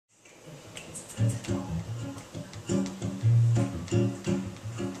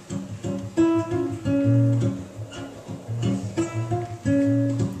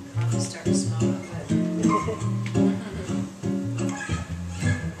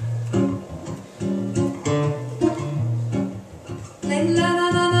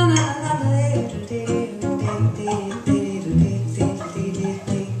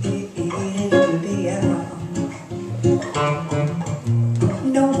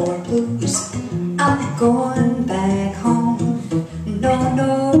No more blues, I'm going back home. No,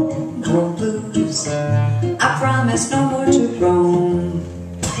 no more blues, I promise no more to roam.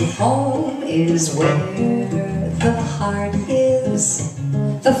 Home is where the heart is.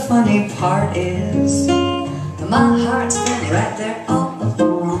 The funny part is my heart's been right there all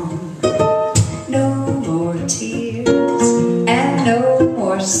along. No more tears and no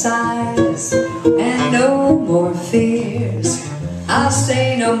more sighs and no more fears. I'll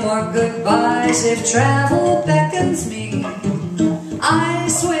say no more goodbyes if travel beckons me. I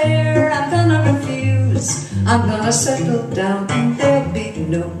swear I'm gonna refuse. I'm gonna settle down and there'll be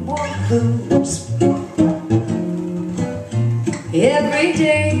no more blues. Every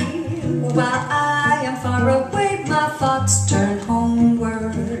day while I am far away, my thoughts turn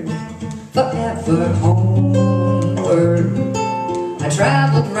homeward, forever homeward. I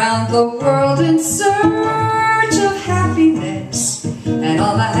traveled round the world in search of happiness, and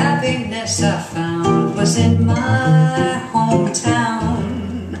all the happiness I found was in my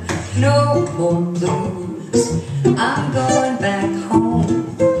hometown. No more blues, I'm going back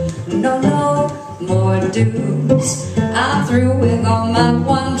home. No, no more dues, I'm through with all my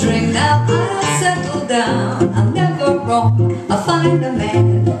wandering. Now I'll settle down, I'll never roam. I'll find a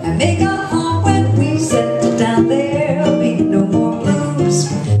man and make a home. When we settle down, there'll be no more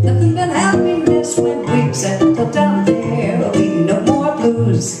blues. Nothing but happiness when we settle down. There'll be no more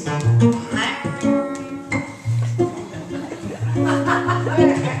blues.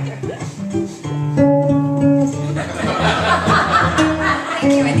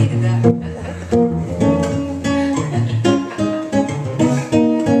 Thank you, I needed that.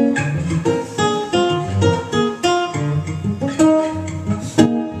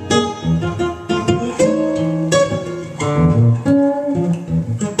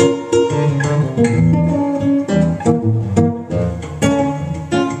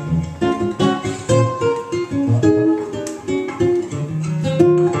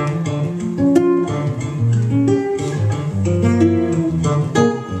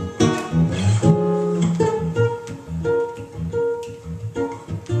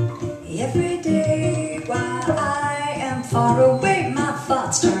 Every day while I am far away, my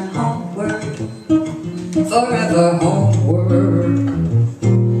thoughts turn homeward, forever homeward.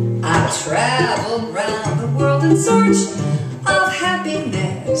 I traveled round the world in search of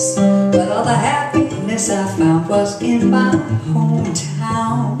happiness, but all the happiness I found was in my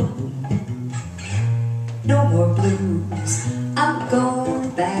hometown. No more blues, I'm going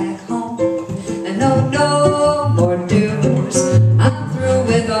back home. And no more dues, I'm through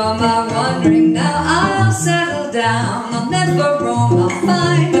with all my wandering. Now I'll settle down, I'll never roam. I'll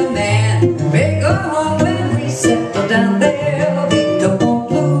find a man, make a home. When we settle down, there'll be no more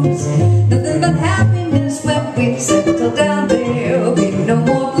blues. Nothing but happiness when we settle down. There'll be no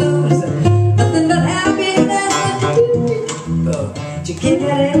more blues. Nothing but happiness. You get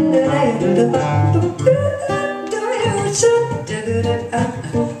it?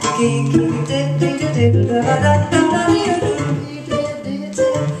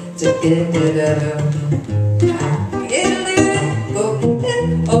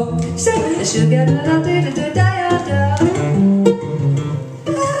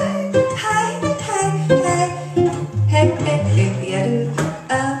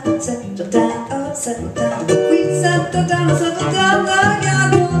 Settle down, we settle down, settle down,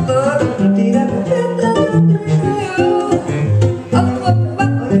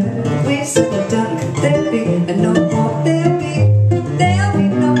 we settle down, there'll be no more, there'll be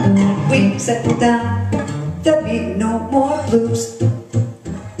no more. We settle down, there'll be no more blues.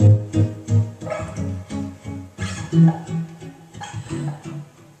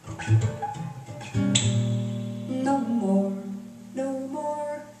 No more, no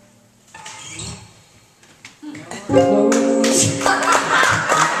more.